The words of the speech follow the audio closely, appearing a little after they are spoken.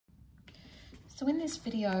So in this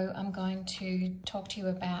video, I'm going to talk to you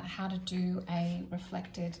about how to do a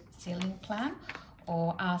reflected ceiling plan,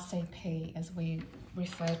 or RCP as we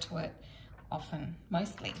refer to it often,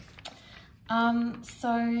 mostly.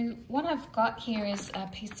 So what I've got here is a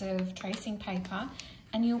piece of tracing paper,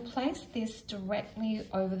 and you'll place this directly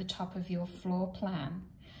over the top of your floor plan.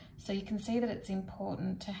 So you can see that it's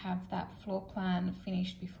important to have that floor plan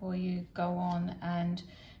finished before you go on and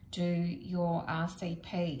do your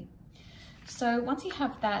RCP. So once you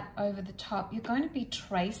have that over the top, you're going to be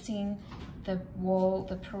tracing the wall,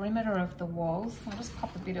 the perimeter of the walls. I'll just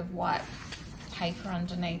pop a bit of white paper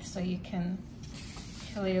underneath so you can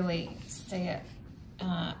clearly see it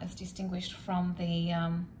as distinguished from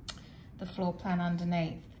the floor plan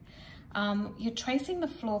underneath. You're tracing the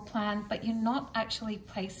floor plan, but you're not actually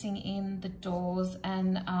placing in the doors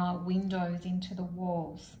and windows into the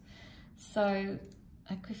walls. So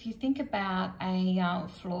if you think about a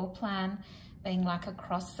floor plan being like a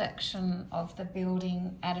cross section of the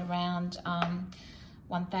building at around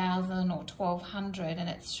 1000 or 1200, and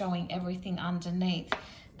it's showing everything underneath,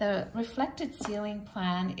 the reflected ceiling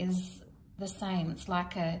plan is the same. It's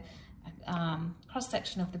like a cross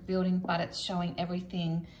section of the building, but it's showing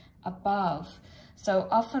everything above. So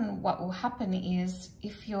often what will happen is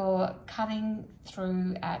if you're cutting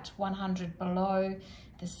through at 100 below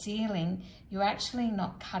the ceiling, you're actually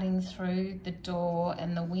not cutting through the door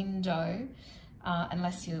and the window,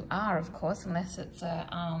 unless you are, of course, unless it's a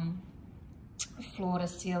floor to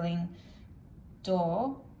ceiling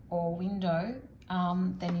door or window,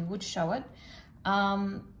 then you would show it.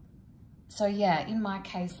 So yeah, in my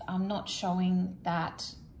case, I'm not showing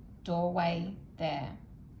that doorway there.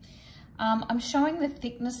 I'm showing the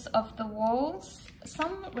thickness of the walls.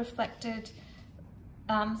 Some reflected,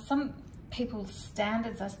 some people's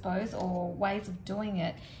standards, I suppose, or ways of doing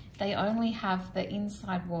it, they only have the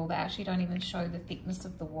inside wall. They actually don't even show the thickness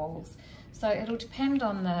of the walls. So it'll depend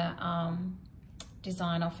on the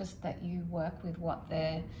design office that you work with, what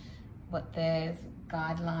their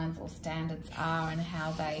guidelines or standards are and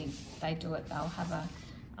how they do it. They'll have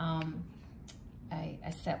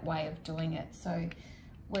a set way of doing it. So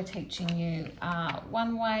we're teaching you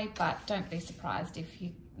one way, but don't be surprised if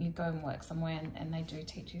you go and work somewhere and they do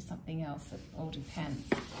teach you something else. It all depends.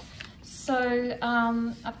 So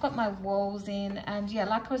I've got my walls in, and yeah,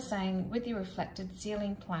 like I was saying, with your reflected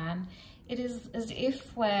ceiling plan, it is as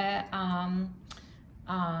if we're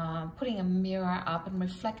putting a mirror up and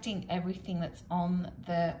reflecting everything that's on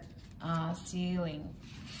the ceiling.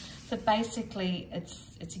 So basically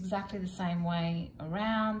it's exactly the same way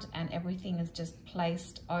around, and everything is just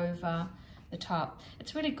placed over the top.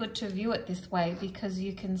 It's really good to view it this way because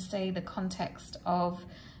you can see the context of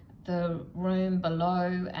the room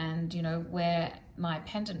below, and you know where my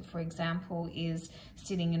pendant, for example, is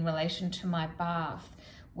sitting in relation to my bath,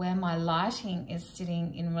 where my lighting is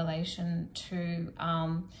sitting in relation to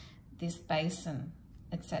this basin,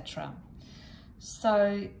 etc.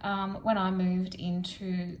 So when I moved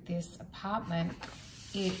into this apartment,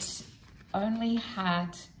 it only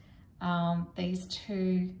had these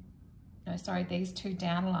two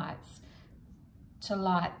downlights to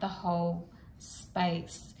light the whole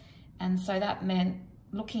space. And so that meant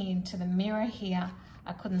looking into the mirror here,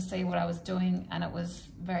 I couldn't see what I was doing, and it was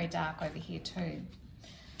very dark over here too.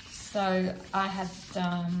 So I had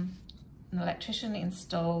an electrician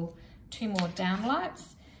install 2 more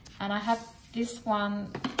downlights, and I have this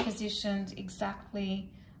one positioned exactly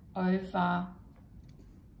over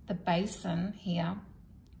the basin here,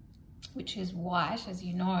 which is white, as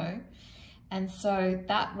you know. And so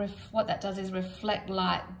what that does is reflect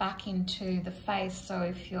light back into the face. So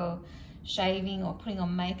if you're shaving or putting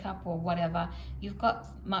on makeup or whatever, you've got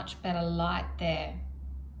much better light there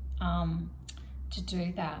to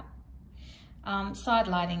do that. Side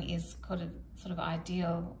lighting is sort of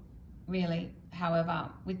ideal, really. However,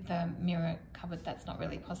 with the mirror covered, that's not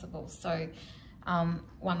really possible. So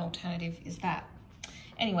one alternative is that.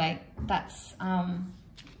 Anyway, that's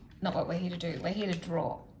not what we're here to do. We're here to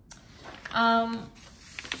draw.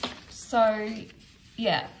 So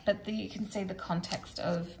yeah, but you can see the context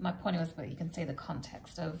of, my point was that you can see the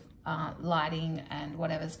context of lighting and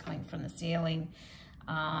whatever's coming from the ceiling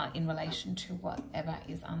in relation to whatever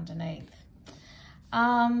is underneath.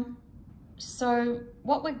 So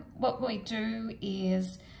what we do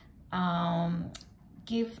is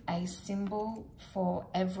give a symbol for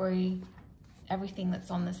everything that's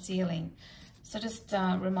on the ceiling. So just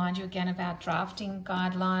remind you again of our drafting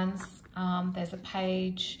guidelines. There's a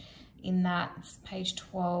page in that, it's page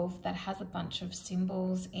 12, that has a bunch of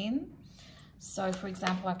symbols in. So for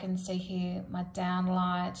example, I can see here my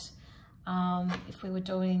downlight, If we were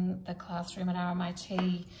doing the classroom at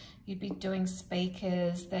RMIT, you'd be doing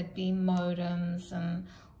speakers, there'd be modems and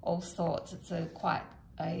all sorts. It's quite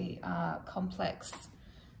a complex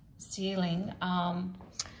ceiling.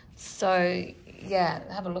 So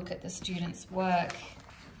yeah, have a look at the students' work.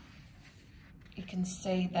 You can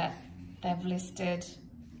see that they've listed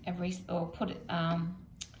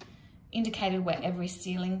indicated where every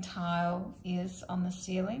ceiling tile is on the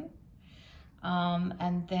ceiling.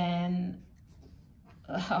 And then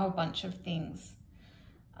a whole bunch of things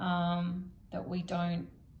that we don't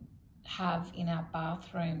have in our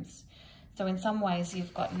bathrooms. So in some ways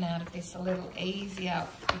you've gotten out of this a little easier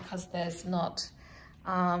because there's not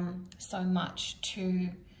so much to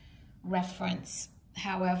reference.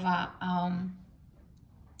 However,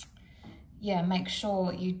 yeah, make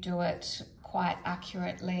sure you do it quite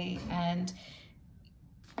accurately. And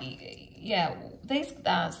yeah, these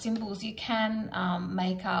symbols you can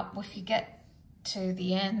make up if you get to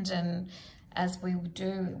the end, and as we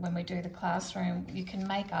do when we do the classroom, you can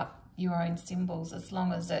make up your own symbols as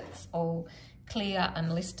long as it's all clear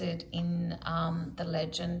and listed in the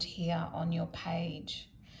legend here on your page.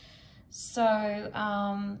 So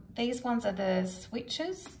these ones are the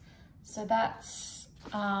switches. So that's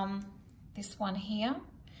this one here,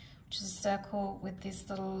 which is a circle with this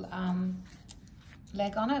little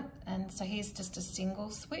leg on it. And so here's just a single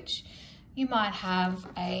switch. You might have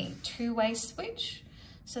a two-way switch.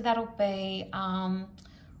 So that'll be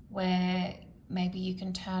where maybe you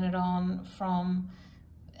can turn it on from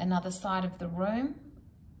another side of the room.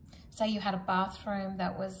 Say you had a bathroom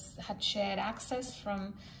that had shared access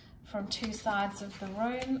from two sides of the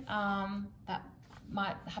room. That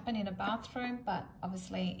might happen in a bathroom, but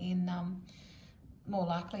obviously in more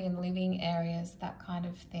likely in living areas, that kind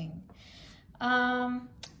of thing.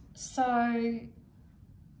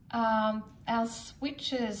 Our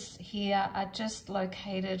switches here are just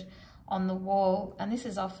located on the wall, and this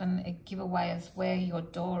is often a giveaway as where your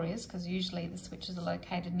door is, because usually the switches are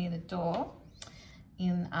located near the door.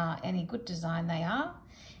 In any good design they are.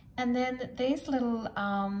 And then these little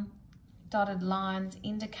dotted lines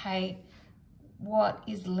indicate what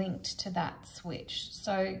is linked to that switch.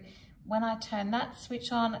 So when I turn that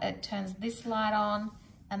switch on, it turns this light on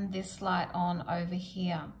and this light on over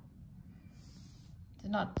here. It's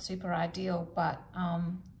not super ideal, but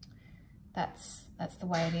that's the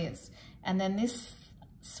way it is. And then this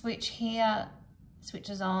switch here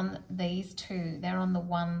switches on these two. They're on the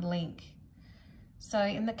one link. So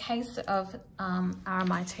in the case of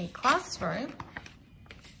RMIT Classroom,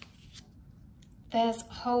 there's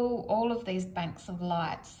all of these banks of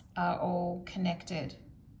lights are all connected.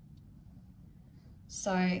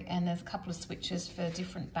 So, and there's a couple of switches for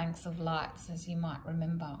different banks of lights, as you might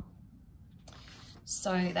remember.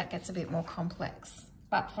 So that gets a bit more complex.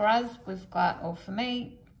 But for us, we've got, or for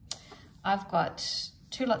me, I've got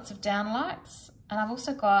two lots of down lights, and I've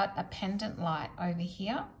also got a pendant light over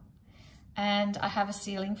here, and I have a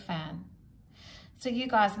ceiling fan. So you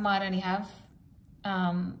guys might only have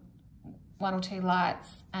one or two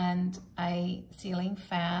lights and a ceiling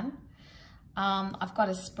fan. I've got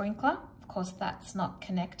a sprinkler. Of course, that's not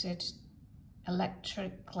connected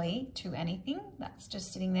electrically to anything. That's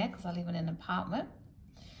just sitting there because I live in an apartment.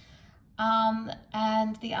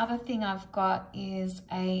 And the other thing I've got is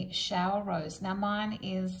a shower rose. Now mine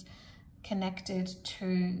is connected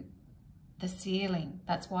to the ceiling.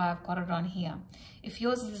 That's why I've got it on here. If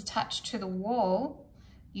yours is attached to the wall,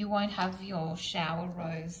 you won't have your shower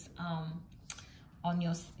rose on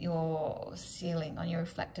your ceiling, on your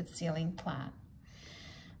reflected ceiling plan.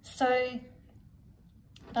 So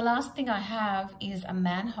the last thing I have is a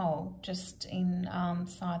manhole just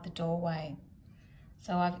inside the doorway.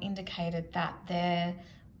 So I've indicated that there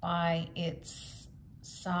by its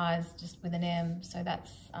size, just with an M. So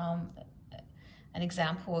that's an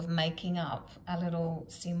example of making up a little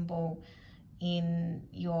symbol in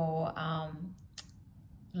your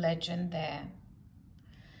legend there.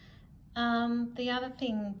 The other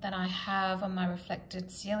thing that I have on my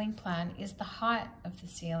reflected ceiling plan is the height of the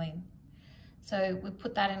ceiling. So we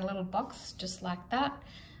put that in a little box just like that.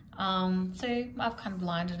 So I've kind of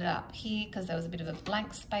lined it up here because there was a bit of a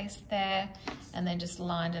blank space there, and then just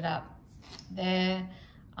lined it up there.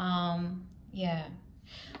 Yeah,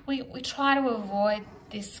 we try to avoid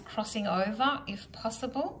this crossing over if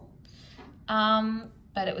possible,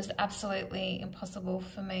 but it was absolutely impossible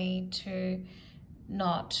for me to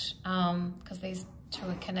not, because these two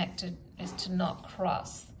are connected, is to not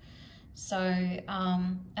cross. So,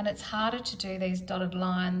 and it's harder to do these dotted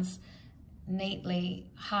lines neatly,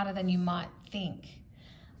 harder than you might think.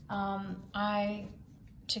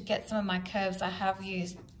 To get some of my curves, I have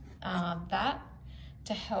used that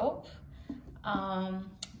to help,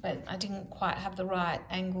 but I didn't quite have the right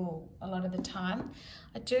angle a lot of the time.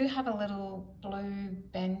 I do have a little blue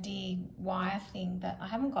bendy wire thing that I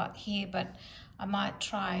haven't got here, but I might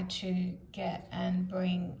try to get and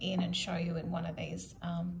bring in and show you in one of these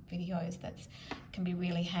videos. That can be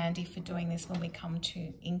really handy for doing this when we come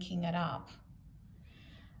to inking it up.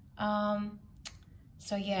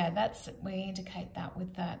 So yeah, we indicate that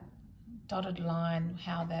with that dotted line,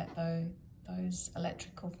 how those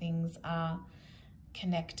electrical things are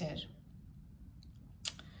connected.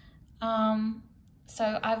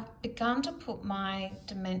 So I've begun to put my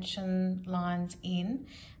dimension lines in,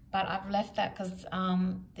 but I've left that because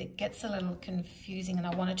it gets a little confusing, and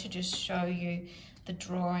I wanted to just show you the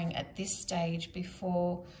drawing at this stage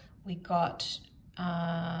before we got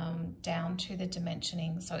down to the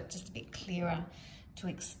dimensioning, so it's just a bit clearer to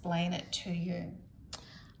explain it to you.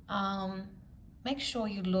 Make sure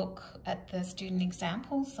you look at the student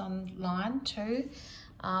examples online too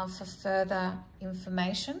for further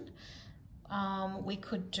information. We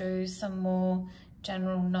could do some more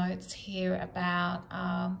general notes here about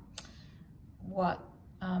what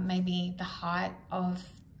maybe the height of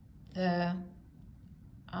the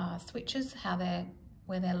switches,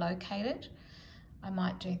 where they're located. I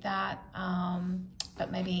might do that,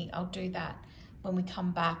 but maybe I'll do that when we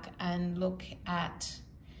come back and look at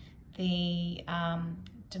the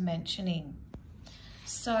dimensioning.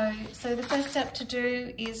 So the first step to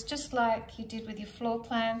do is, just like you did with your floor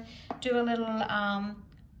plan, do a little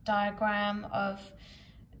diagram of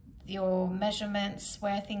your measurements,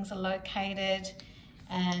 where things are located,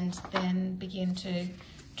 and then begin to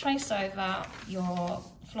trace over your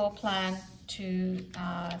floor plan to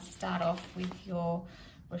start off with your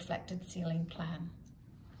reflected ceiling plan.